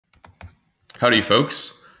Howdy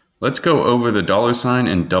folks. Let's go over the $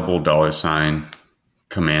 and $$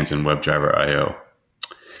 commands in WebdriverIO.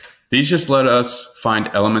 These just let us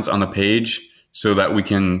find elements on the page so that we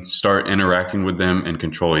can start interacting with them and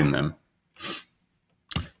controlling them.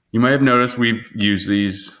 You might have noticed we've used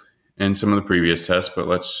these in some of the previous tests, but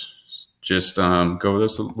let's just go over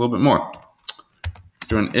this a little bit more. Let's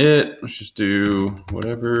do an it. Let's just do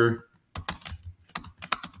whatever.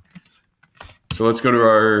 So let's go to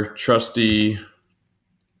our trusty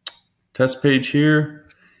test page here,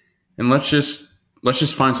 and let's just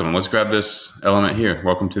find someone. Let's grab this element here.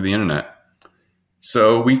 Welcome to the internet.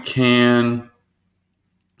 So we can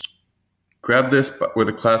grab this with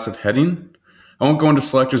a class of heading. I won't go into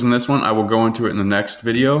selectors in this one. I will go into it in the next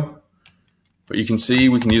video. But you can see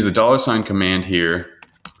we can use the $ command here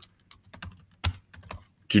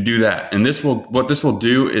to do that. And what this will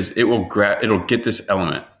do is it'll get this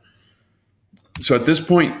element. So at this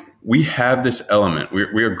point, we have this element.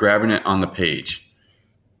 We are grabbing it on the page.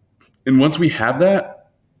 And once we have that,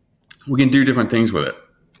 we can do different things with it,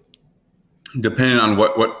 depending on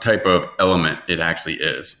what type of element it actually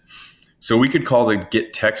is. So we could call the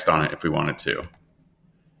get text on it if we wanted to.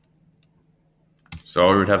 So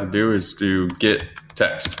all we would have to do is do get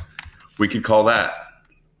text. We could call that.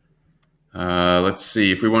 Let's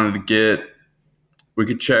see, if we wanted to get, we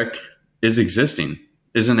could check is existing,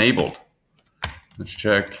 is enabled. Let's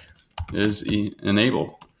check is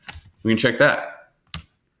enabled. We can check that.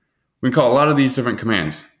 We can call a lot of these different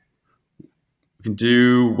commands. We can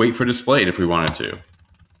do wait for displayed if we wanted to.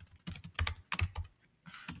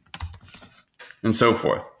 And so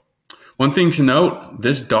forth. One thing to note,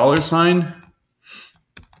 this $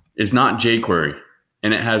 is not jQuery,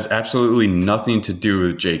 and it has absolutely nothing to do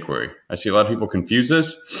with jQuery. I see a lot of people confuse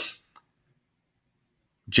this.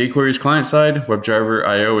 jQuery is client side,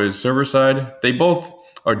 WebdriverIO is server side. They both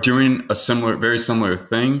are doing a very similar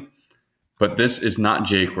thing, but this is not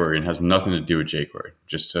jQuery and has nothing to do with jQuery,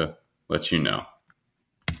 just to let you know.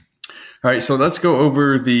 All right, so let's go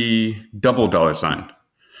over the $.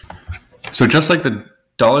 So just like the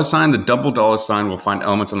 $, the $$ will find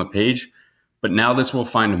elements on the page, but now this will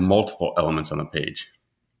find multiple elements on the page.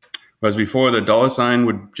 Whereas before, the $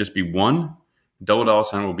 would just be one,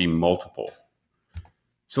 $$ will be multiple.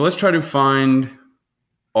 So let's try to find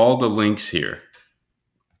all the links here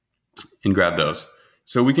and grab those.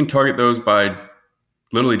 So we can target those by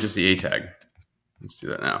literally just the A tag. Let's do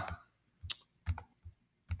that now.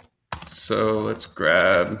 So let's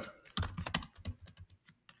grab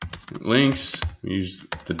links. We use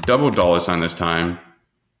the $$ this time,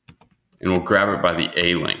 and we'll grab it by the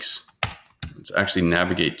A links. Let's actually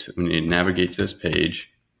navigate. We need to navigate to this page.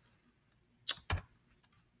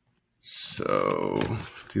 So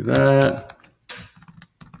do that.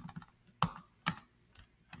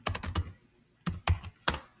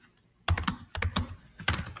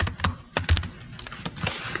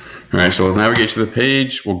 All right, so we'll navigate to the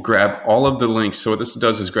page. We'll grab all of the links. So what this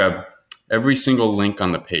does is grab every single link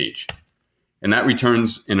on the page. And that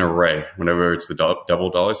returns an array whenever it's the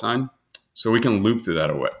 $. So we can loop through that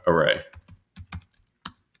array.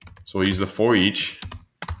 So we'll use the for each,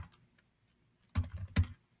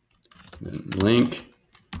 then link,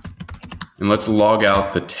 and let's log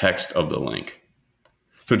out the text of the link.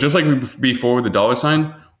 So just like before with the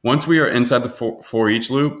 $, once we are inside the for each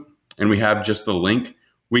loop and we have just the link,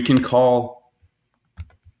 we can call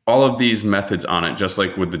all of these methods on it, just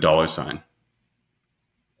like with the $.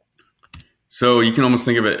 So you can almost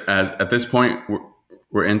think of it as, at this point,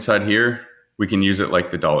 we're inside here, we can use it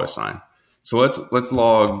like the $. So let's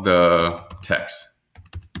log the text.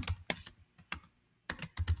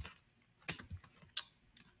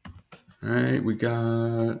 All right, we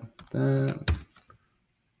got that.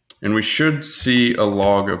 And we should see a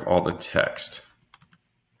log of all the text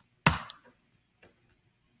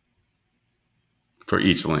for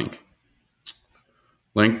each link.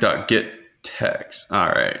 Link.getText. All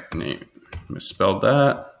right, misspelled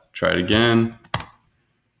that. Try it again.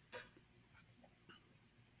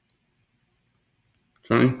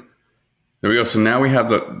 There we go. So now we have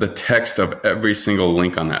the text of every single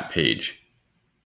link on that page.